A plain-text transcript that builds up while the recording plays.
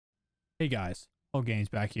Hey guys, All Games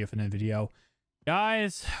back here for another video.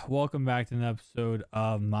 Guys, welcome back to an episode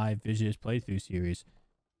of my Visage playthrough series.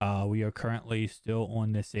 We are currently still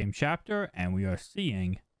on the same chapter, and we are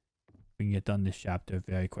seeing if we can get done this chapter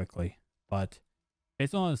very quickly. But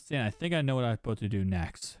based on understanding, I think I know what I'm supposed to do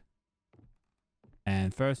next.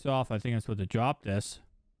 And first off, I think I'm supposed to drop this,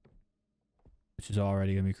 which is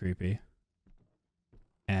already going to be creepy.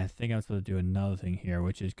 And I think I'm supposed to do another thing here,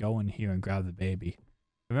 which is go in here and grab the baby.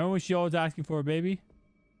 Remember when she always asking for a baby?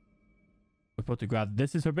 We're supposed to grab...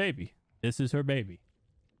 This is her baby. This is her baby.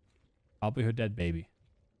 Probably her dead baby.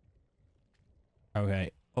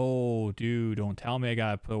 Okay. Oh, dude. Don't tell me I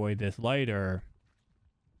gotta put away this lighter.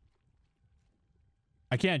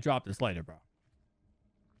 I can't drop this lighter, bro.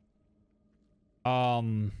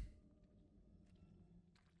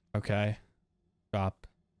 Okay. Drop.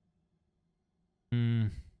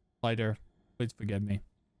 Lighter. Please forgive me.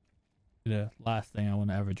 The last thing I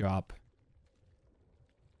want to ever drop.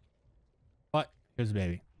 But here's the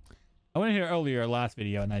baby. I went in here earlier last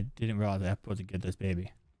video and I didn't realize I was supposed to get this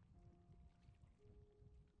baby.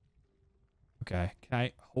 Okay, can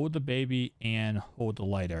I hold the baby and hold the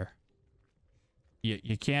lighter?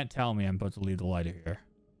 You can't tell me I'm supposed to leave the lighter here.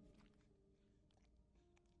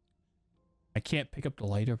 I can't pick up the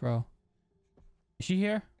lighter, bro. Is she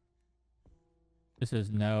here? This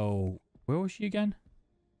is no... Where was she again?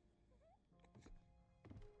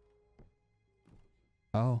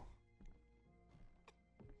 Oh.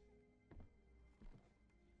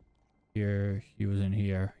 Here, she was in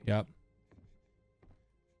here. Yep.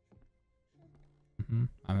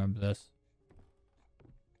 I remember this.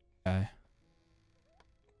 Okay.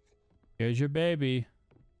 Here's your baby.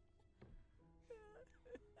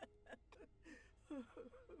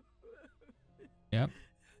 Yep.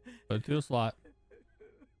 Put it through the slot.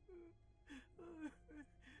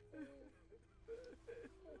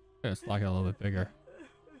 Let's lock it a little bit bigger.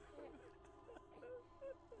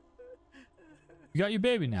 You got your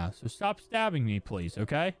baby now, so stop stabbing me, please,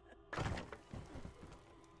 okay?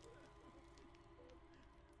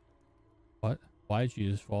 What? Why did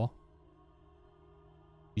you just fall?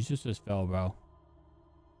 Jesus just fell, bro.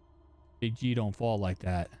 Big G don't fall like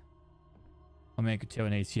that. I'll make it to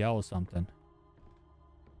an ACL or something.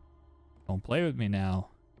 Don't play with me now.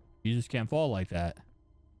 You just can't fall like that.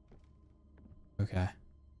 Okay.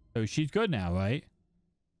 So she's good now, right?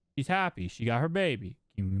 She's happy. She got her baby.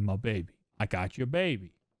 Give me my baby. I got your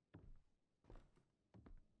baby.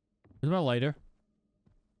 Where's my lighter?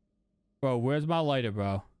 Bro, where's my lighter,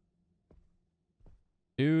 bro?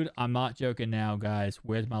 Dude, I'm not joking now, guys.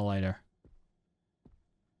 Where's my lighter?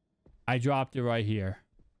 I dropped it right here.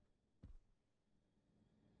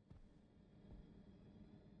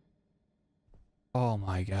 Oh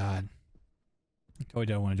my god. I told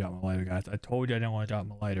you I didn't want to drop my lighter, guys. I told you I didn't want to drop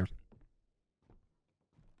my lighter.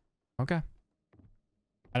 Okay.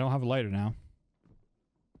 I don't have a lighter now.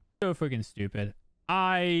 So freaking stupid.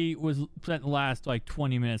 I spent the last like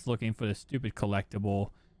 20 minutes looking for this stupid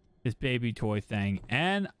collectible, this baby toy thing,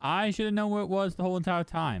 and I should have known where it was the whole entire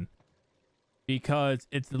time, because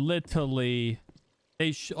it's literally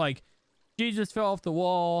like Jesus fell off the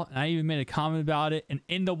wall, and I even made a comment about it, and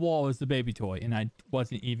in the wall is the baby toy, and I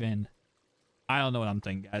wasn't even... I don't know what I'm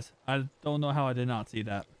thinking, guys. I don't know how I did not see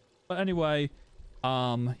that. But anyway,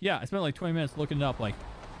 yeah, I spent like 20 minutes looking it up, like,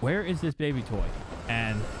 where is this baby toy?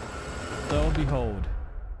 And lo and behold,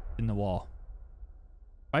 in the wall.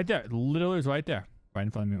 Right there. It literally is right there. Right in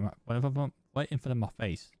front of me. Right in front of my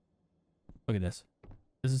face. Look at this.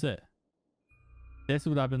 This is it. This is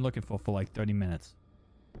what I've been looking for like 30 minutes.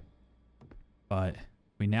 But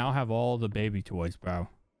we now have all the baby toys, bro.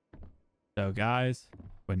 So, guys,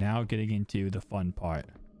 we're now getting into the fun part.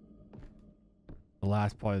 The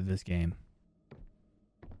last part of this game.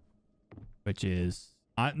 Which is...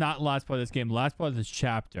 not last part of this game, last part of this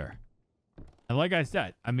chapter. And like I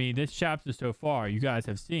said, I mean, this chapter so far, you guys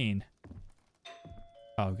have seen.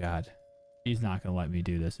 Oh, God. She's not going to let me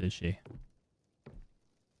do this, is she?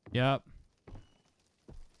 Yep.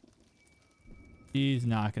 She's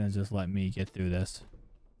not going to just let me get through this.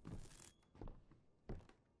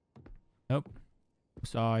 Nope.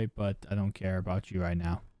 Sorry, but I don't care about you right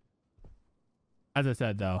now. As I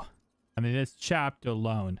said, though, I mean, this chapter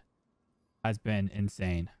alone has been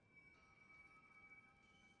insane.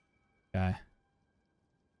 Okay.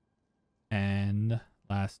 And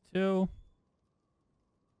last two.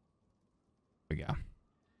 There we go.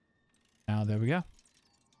 Now there we go.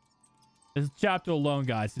 This chapter alone,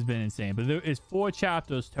 guys, has been insane. But there is 4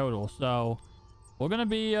 chapters total. So we're gonna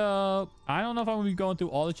be I don't know if I'm gonna be going through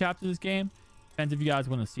all the chapters of this game. Depends if you guys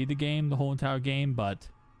want to see the game, the whole entire game, but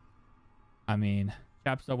I mean,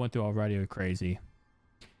 chapters I went through already are crazy.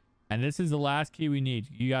 And this is the last key we need.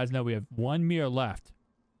 You guys know we have one mirror left.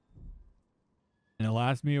 And the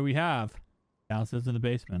last mirror we have downstairs in the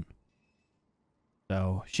basement.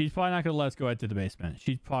 So she's probably not going to let us go into the basement.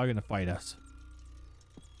 She's probably going to fight us.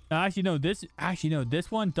 Now, actually, no, this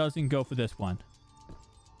one doesn't go for this one.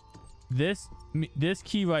 This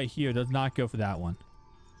key right here does not go for that one.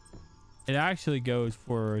 It actually goes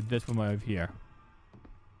for this one right over here.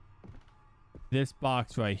 This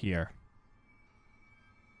box right here.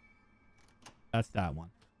 That's that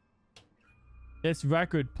one. This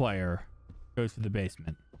record player goes for the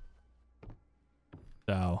basement.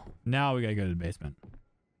 So now we gotta go to the basement.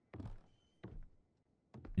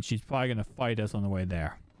 And she's probably gonna fight us on the way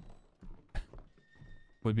there.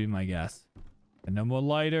 Would be my guess. And no more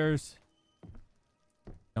lighters.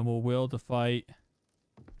 No more will to fight.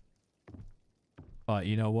 But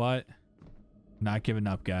you know what? Not giving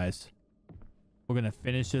up, guys. We're gonna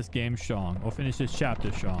finish this game strong. We'll finish this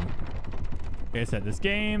chapter strong. Like I said, this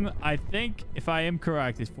game, I think, if I am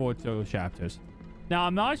correct, is 4 total chapters. Now,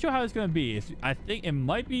 I'm not sure how it's going to be. I think it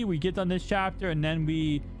might be we get done this chapter and then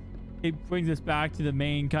it brings us back to the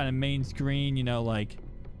main screen, you know, like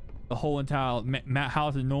the whole entire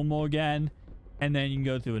house is normal again. And then you can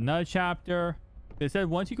go through another chapter. They said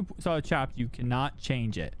once you start a chapter, you cannot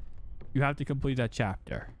change it. You have to complete that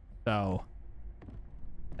chapter. So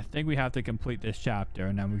I think we have to complete this chapter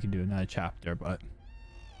and then we can do another chapter, but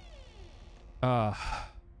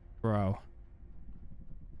bro,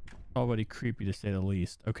 already creepy to say the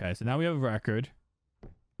least. Okay, so now we have a record.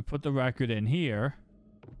 We put the record in here.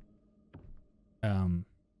 Oh,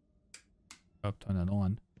 turn that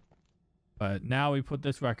on. But now we put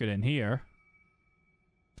this record in here.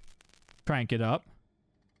 Crank it up.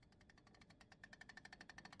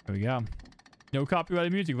 There we go. No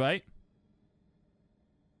copyrighted music, right?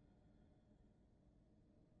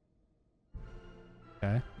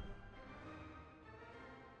 Okay.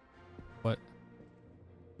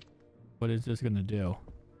 What is this gonna do?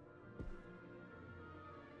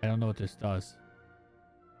 I don't know what this does.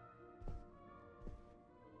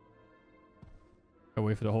 Gotta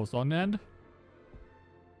wait for the whole song to end.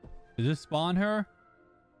 Does this spawn her?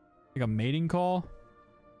 Like a mating call?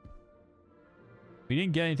 We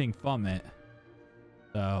didn't get anything from it.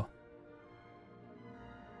 So.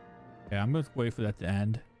 Yeah, I'm gonna wait for that to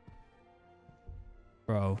end.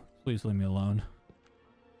 Bro, please leave me alone.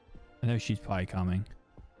 I know she's probably coming.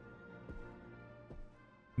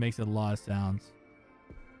 Makes a lot of sounds.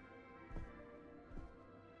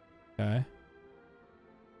 Okay.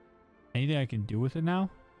 Anything I can do with it now?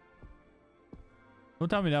 Don't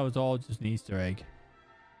tell me that was all just an Easter egg.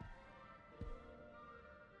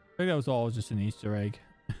 I think that was all just an Easter egg.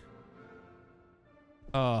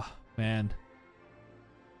 Oh, man.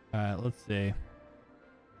 Alright, let's see.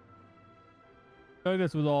 I think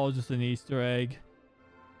this was all just an Easter egg.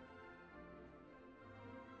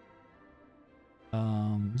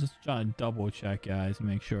 Just trying to double check, guys, and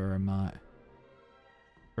make sure I'm not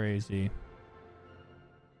crazy.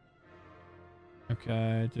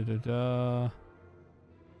 Okay,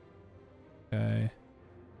 okay.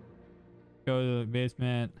 Go to the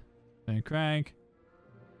basement and crank.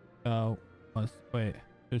 Oh, let's wait.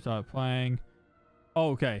 Just start playing. Oh,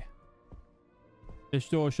 okay. This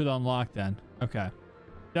door should unlock then. Okay.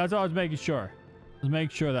 That's all I was making sure. Let's make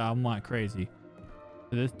sure that I'm not crazy.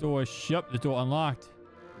 So this door is shut. The door unlocked.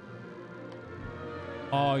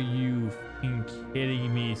 Are you fucking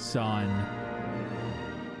kidding me, son?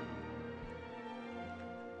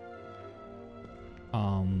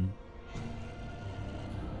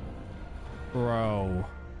 Bro.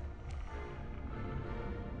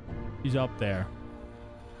 He's up there.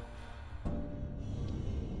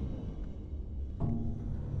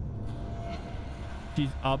 She's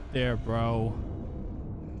up there, bro.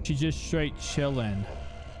 She's just straight chilling.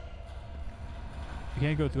 You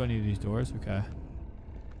can't go through any of these doors. Okay.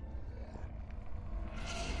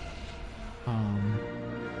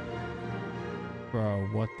 Bro,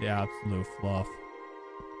 what the absolute fluff.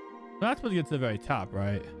 We're not supposed to get to the very top,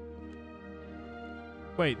 right?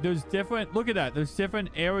 Wait, there's different... Look at that. There's different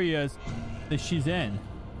areas that she's in.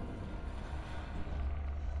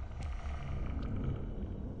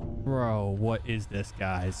 Bro, what is this,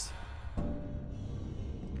 guys?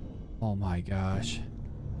 Oh my gosh.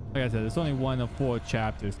 Like I said, there's only 1 of 4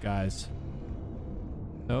 chapters, guys.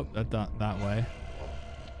 Nope, that's not that way.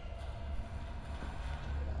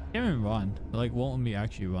 Can't even run. Like, won't let me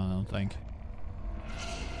actually run, I don't think.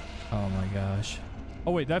 Oh my gosh.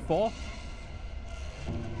 Oh wait, did I fall?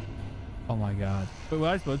 Oh my god. Wait, was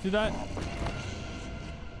I supposed to do that?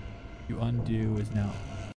 You undo is now.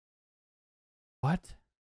 What?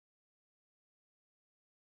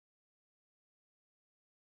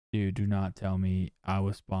 Dude, do not tell me I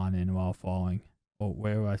was spawning while falling. Oh,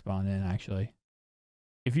 where would I spawn in, actually?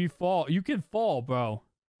 If you fall, you can fall, bro.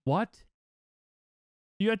 What?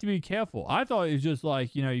 You have to be careful. I thought it was just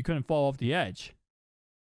like, you know, you couldn't fall off the edge.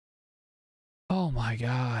 Oh my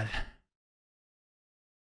god.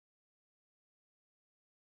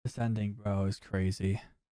 This ending, bro, is crazy.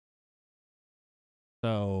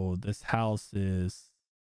 So this house is...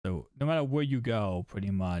 So no matter where you go, pretty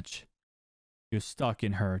much, you're stuck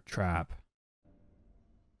in her trap.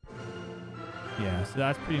 Yeah, so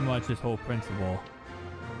that's pretty much this whole principle.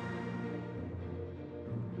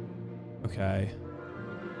 Okay.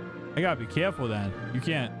 I gotta be careful then. You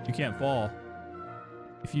can't fall.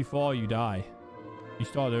 If you fall, you die. You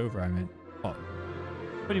start over, I mean. Oh,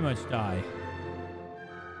 pretty much die.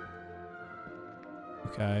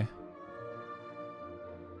 Okay.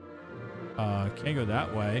 Can't go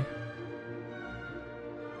that way.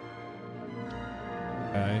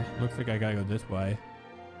 Okay. Looks like I gotta go this way.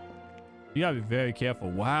 You gotta be very careful.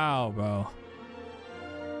 Wow, bro.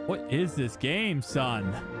 What is this game,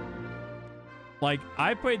 son? Like,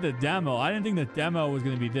 I played the demo. I didn't think the demo was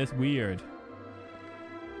going to be this weird.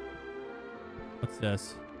 What's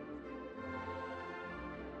this?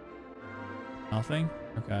 Nothing?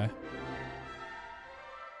 Okay.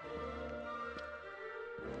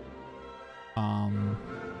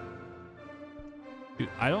 Dude,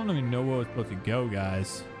 I don't even know where we're supposed to go,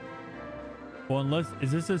 guys. Well, unless...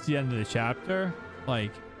 Is this just the end of the chapter?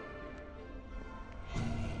 Like...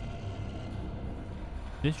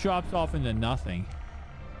 This drops off into nothing.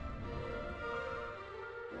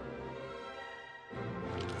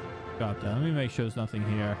 Drop down. Let me make sure there's nothing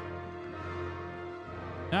here.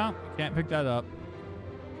 No, can't pick that up.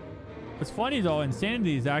 What's funny though,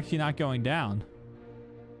 insanity is actually not going down.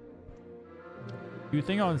 You'd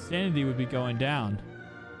think our insanity would be going down.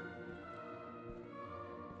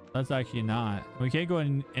 That's actually not. We can't go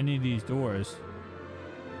in any of these doors.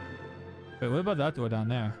 Wait, what about that door down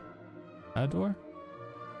there? That door?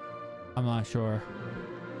 I'm not sure.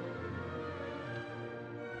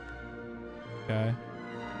 Okay.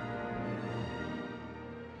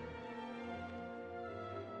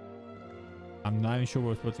 I'm not even sure where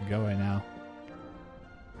we're supposed to go right now.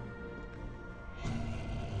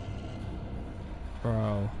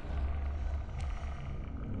 Bro.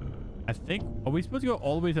 I think... Are we supposed to go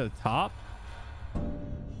all the way to the top?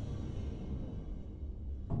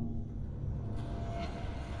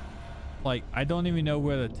 Like, I don't even know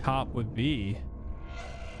where the top would be.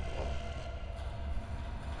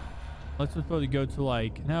 Let's just supposed to go to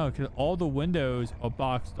like... No, because all the windows are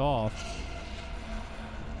boxed off.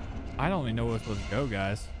 I don't even know where we're supposed to go,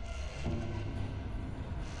 guys.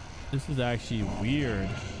 This is actually weird.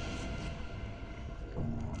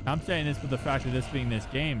 I'm saying this with the fact of this being this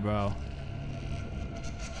game, bro.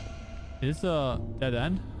 Is this a dead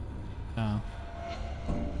end? No.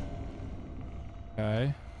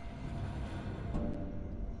 Okay.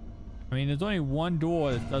 I mean, there's only one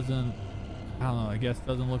door that doesn't... I don't know, I guess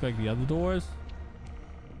doesn't look like the other doors.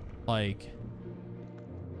 Like...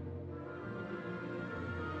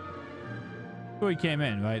 Where we came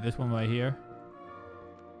in, right? This one right here.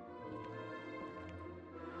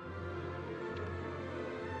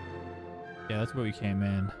 Yeah, that's where we came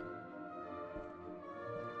in.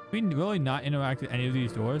 We really not interact with any of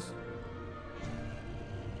these doors?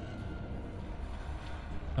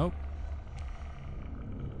 Nope.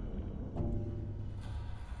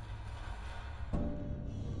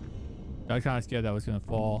 I was kind of scared that was going to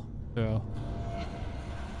fall. So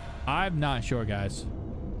I'm not sure, guys.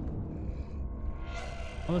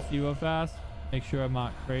 Let's see real fast. Make sure I'm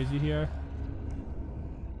not crazy here.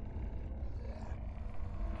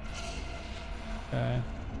 Okay.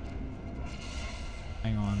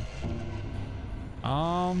 Hang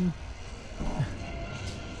on.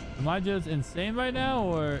 Am I just insane right now,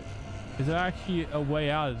 or is there actually a way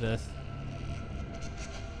out of this?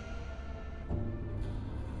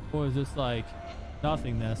 Or is this like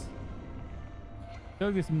nothingness? I feel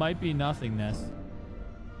like this might be nothingness.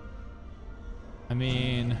 I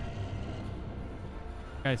mean,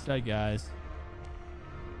 like I said, guys.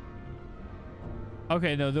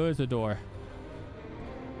 Okay, no, there is a door.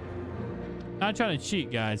 Not trying to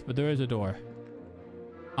cheat, guys, but there is a door.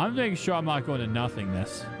 I'm making sure I'm not going to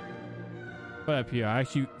nothingness. Right up here. I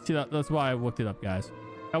actually see that. That's why I looked it up, guys.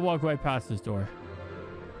 I walk right past this door.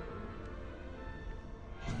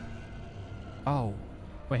 Oh,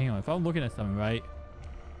 wait, hang on. If I'm looking at something, right?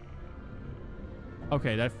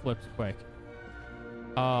 Okay, that flips quick.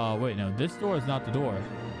 Wait, no, this door is not the door.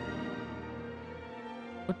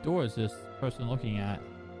 What door is this? person looking at?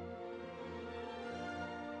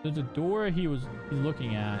 There's a door he's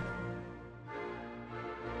looking at.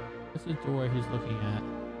 What's the door he's looking at?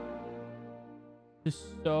 It's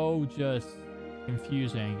so just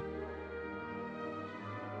confusing.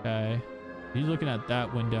 Okay. He's looking at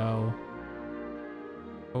that window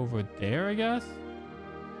over there, I guess?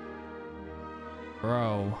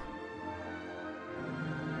 Bro.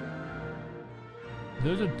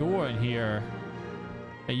 There's a door in here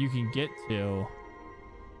that you can get to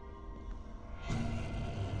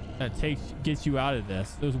that gets you out of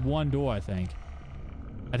this. There's one door, I think.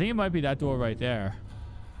 I think it might be that door right there.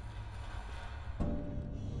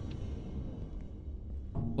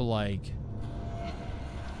 But like,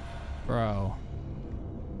 bro.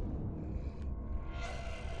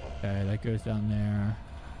 Okay, that goes down there.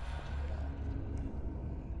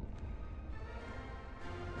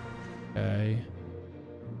 Okay.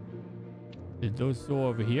 Is those door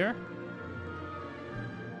over here?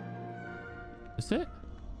 Is it?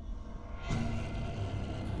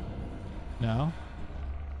 No.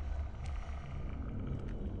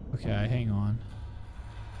 Okay, hang on.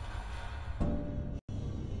 I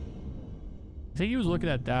think he was looking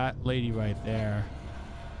at that lady right there.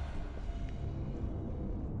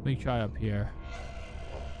 Let me try up here.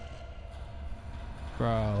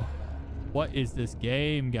 Bro, what is this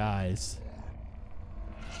game, guys?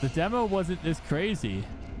 The demo wasn't this crazy.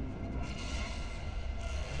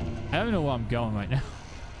 I don't know where I'm going right now.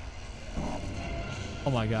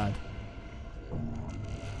 Oh my god.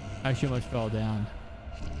 I actually almost fell down.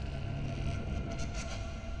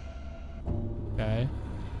 Okay.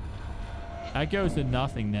 That goes to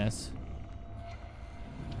nothingness.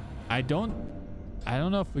 I don't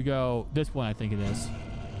know if we go this one. I think it is.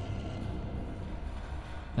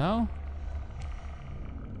 No?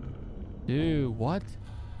 Dude, what?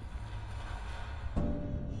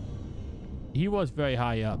 He was very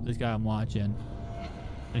high up, this guy I'm watching.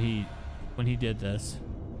 When he did this.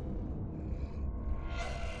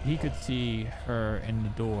 He could see her in the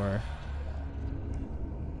door.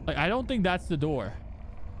 Like, I don't think that's the door.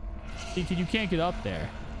 See, you can't get up there.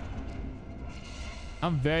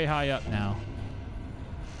 I'm very high up now.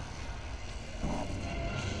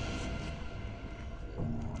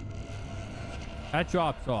 That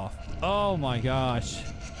drops off. Oh my gosh.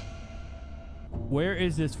 Where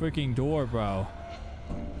is this freaking door, bro?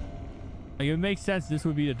 Like, it makes sense this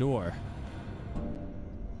would be the door.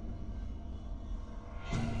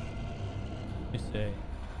 Let me see.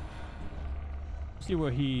 See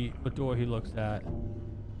what door he looks at. Is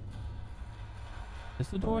this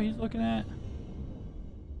the door he's looking at?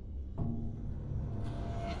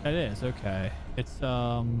 That is, okay. It's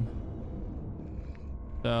so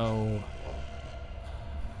I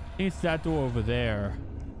think it's that door over there.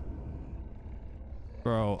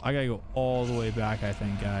 Bro, I gotta go all the way back, I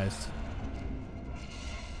think, guys.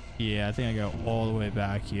 Yeah, I think I go all the way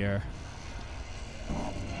back here.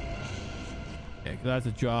 Yeah, 'cause that's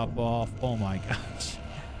a drop off. Oh my gosh.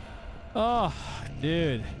 Oh,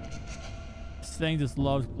 dude. This thing just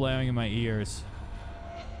loves blaring in my ears.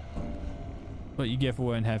 What you get for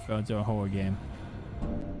wearing headphones in a horror game.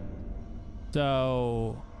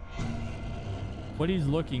 So, what he's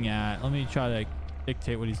looking at, let me try to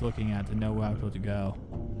dictate what he's looking at to know where I'm supposed to go.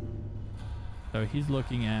 So he's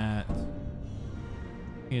looking at, I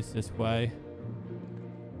think it's this way.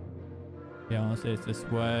 Yeah, I want to say it's this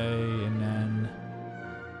way, and then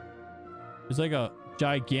there's like a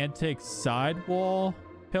gigantic sidewall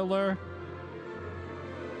pillar.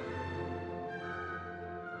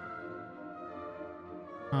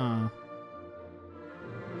 Huh.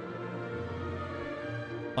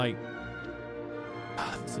 Like,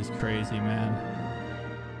 this is crazy, man.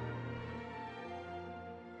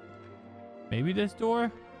 Maybe this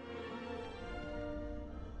door?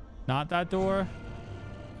 Not that door?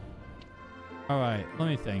 All right, let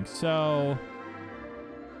me think. So,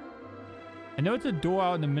 I know it's a door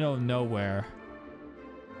out in the middle of nowhere.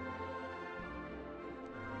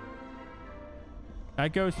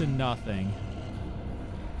 That goes to nothing.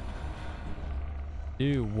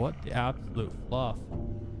 Dude, what the absolute fluff.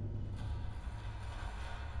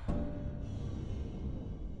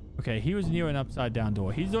 Okay, he was near an upside down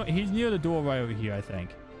door. He's near the door right over here, I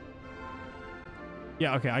think.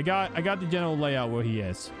 Yeah, okay, I got the general layout where he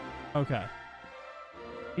is. Okay.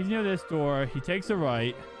 He's near this door. He takes a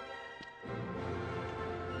right.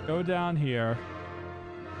 Go down here.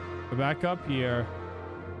 Go back up here.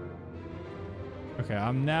 Okay,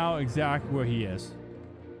 I'm now exactly where he is.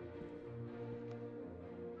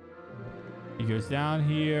 He goes down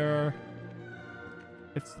here.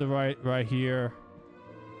 It's the right here.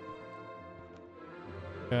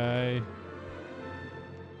 Okay.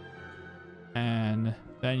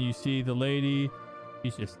 Then you see the lady.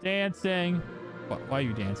 She's just dancing. Why are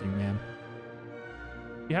you dancing, ma'am?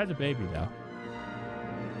 She has a baby, though.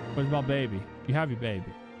 Where's my baby? You have your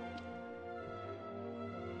baby.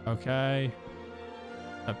 Okay.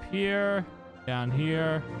 Up here. Down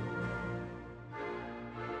here.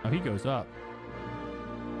 Oh, he goes up.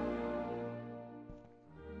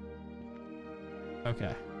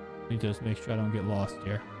 Okay. Let me just make sure I don't get lost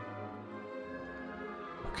here.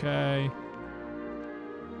 Okay.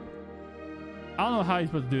 I don't know how you're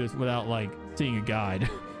supposed to do this without, like, seeing a guide.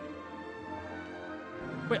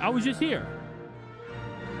 Wait, I was just here.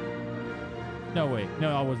 No, wait.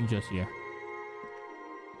 No, I wasn't just here.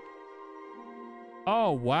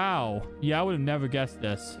 Oh, wow. Yeah, I would have never guessed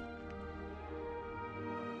this.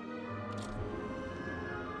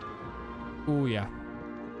 Oh, yeah.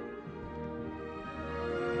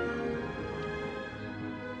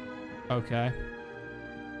 Okay.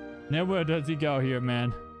 Now where does he go here,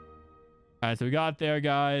 man? Alright, so we got there,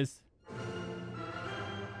 guys.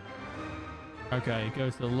 Okay, it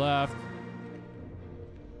goes to the left.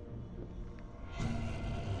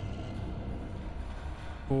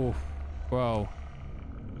 Oof, bro.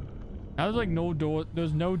 Now there's like no door.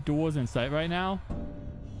 There's no doors in sight right now.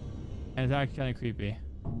 And it's actually kind of creepy.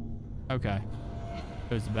 Okay.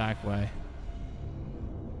 Goes the back way.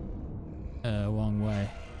 Wrong way.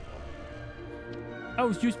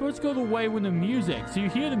 Oh, so you're supposed to go the way with the music. So you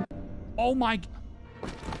hear the... Oh my...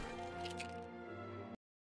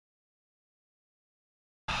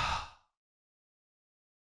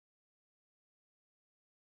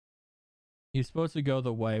 You're supposed to go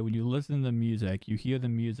the way. When you listen to the music, you hear the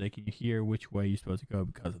music and you hear which way you're supposed to go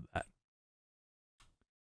because of that.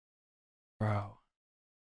 Bro.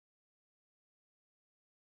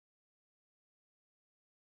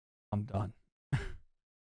 I'm done.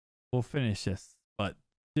 We'll finish this. But,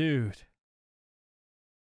 dude.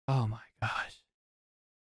 Oh my gosh.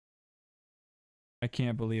 I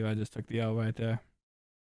can't believe I just took the L right there.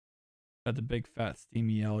 Got the big fat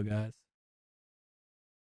steamy L, guys.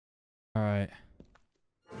 Alright.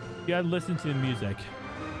 You gotta listen to the music.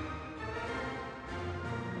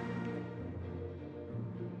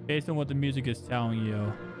 Based on what the music is telling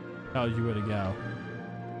you, tells you where to go.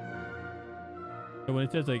 So when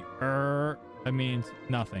it says like, that means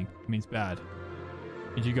nothing. It means bad.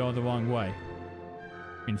 It means you're going the wrong way.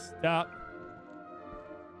 It means stop.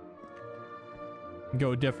 And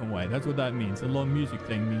go a different way. That's what that means. The little music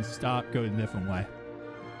thing means stop, go a different way.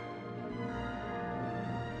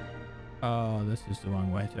 Oh, this is the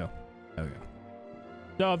wrong way too. There we go.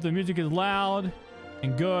 So if the music is loud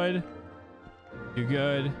and good, you're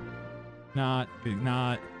good. Not, you're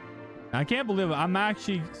not. I can't believe it. I'm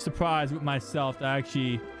actually surprised with myself to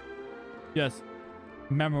actually just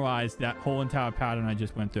memorize that whole entire pattern I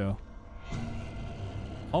just went through.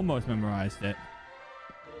 Almost memorized it.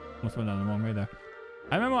 Almost went down the wrong way there.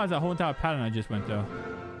 I memorized that whole entire pattern I just went through.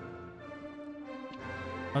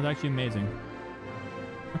 That was actually amazing.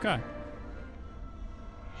 Okay.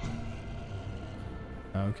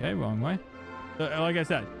 Okay, wrong way. So, like I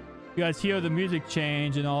said, you guys hear the music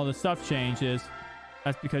change and all the stuff changes.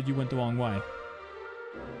 That's because you went the wrong way.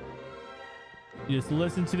 You just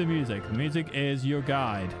listen to the music. The music is your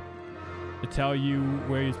guide to tell you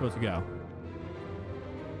where you're supposed to go.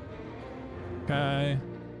 Okay.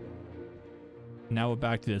 Now we're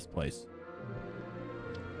back to this place.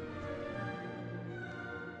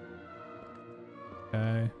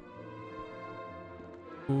 Okay.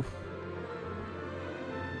 Oof.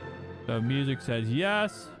 So music says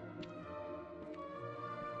yes.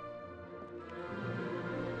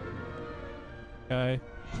 Okay.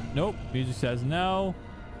 Nope. Music says no.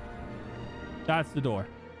 That's the door.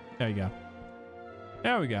 There you go.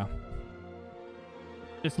 There we go.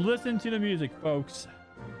 Just listen to the music, folks.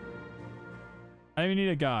 I don't even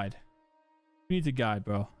need a guide. Who needs a guide,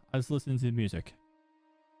 bro? I just listen to the music.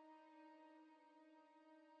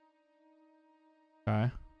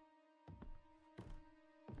 Okay.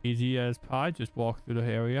 Easy as pie. Just walk through the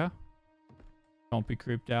area. Don't be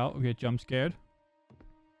creeped out or get jump scared.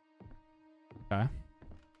 Okay.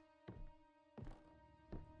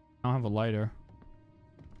 I don't have a lighter.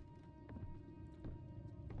 I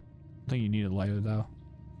don't think you need a lighter, though.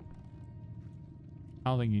 I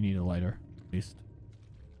don't think you need a lighter, at least.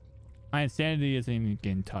 My insanity isn't even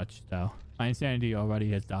getting touched, though. My insanity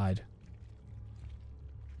already has died.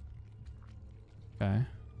 Okay.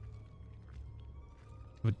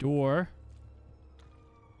 A door.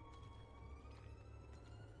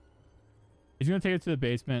 He's gonna take it to the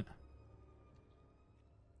basement.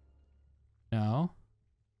 No.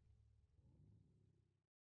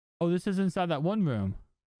 Oh, this is inside that one room.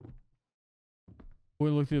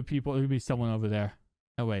 We'll look through the people. There could be someone over there.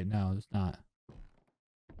 Oh, wait. No, it's not.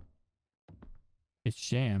 It's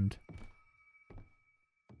jammed.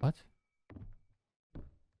 What?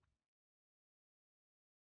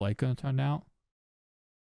 Light gonna turn out?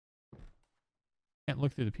 Can't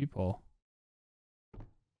look through the peephole.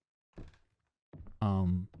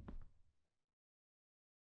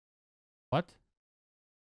 What?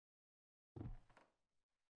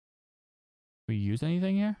 We use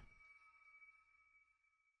anything here?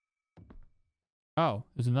 Oh,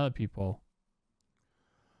 there's another peephole.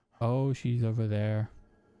 Oh, she's over there.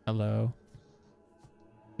 Hello.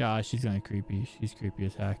 Gosh, she's kind of creepy. She's creepy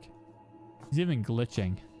as heck. She's even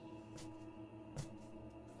glitching.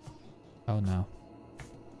 Oh no.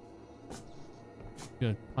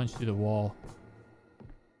 Gonna punch through the wall.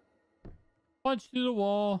 Punch through the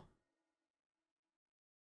wall.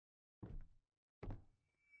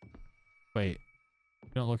 Wait. We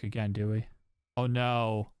don't look again, do we? Oh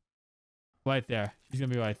no. Right there. She's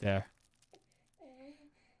gonna be right there.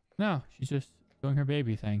 No, she's just doing her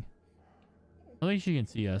baby thing. At least she can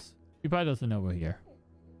see us. She probably doesn't know we're here.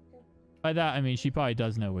 By that, I mean she probably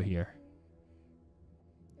does know we're here.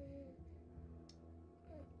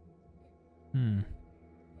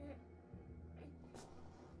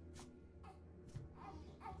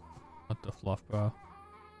 What the fluff, bro?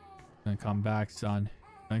 Gonna come back, son.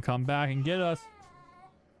 Gonna come back and get us.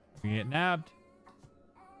 We get nabbed.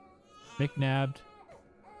 McNabbed.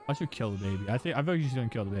 I should kill the baby. I feel like she's gonna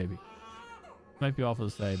kill the baby. Might be awful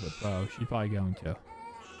to say, but bro, she's probably going to.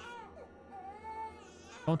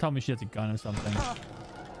 Don't tell me she has a gun or something.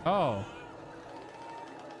 Oh.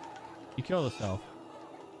 She killed herself.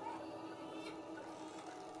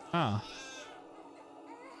 Ah.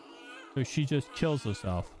 So she just kills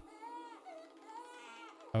herself.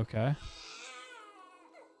 Okay.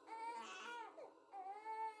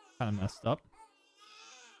 Kind of messed up.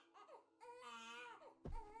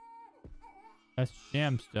 That's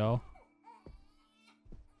jam still.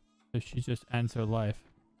 So she just ends her life.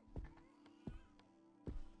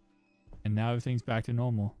 And now everything's back to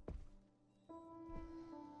normal.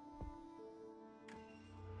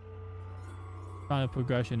 Found a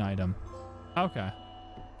progression item. Okay.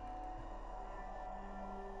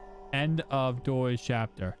 End of Doors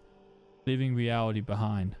chapter. Leaving reality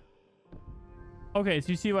behind. Okay, so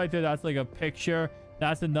you see right there, that's like a picture.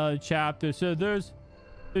 That's another chapter. So there's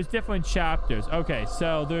different chapters. Okay,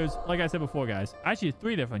 so there's, like I said before, guys. Actually, it's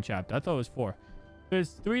 3 different chapters. I thought it was 4. There's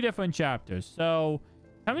 3 different chapters. So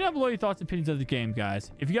tell me down below your thoughts and opinions of the game,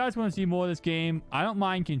 guys. If you guys want to see more of this game, I don't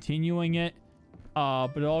mind continuing it.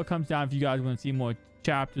 But it all comes down if you guys want to see more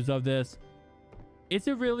chapters of this. It's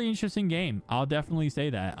a really interesting game. I'll definitely say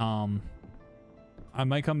that. I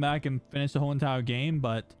might come back and finish the whole entire game,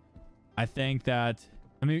 but I think that,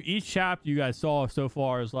 I mean, each chapter you guys saw so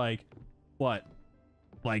far is like, what?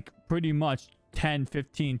 Like pretty much 10,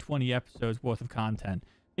 15, 20 episodes worth of content.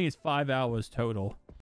 I think it's 5 hours total.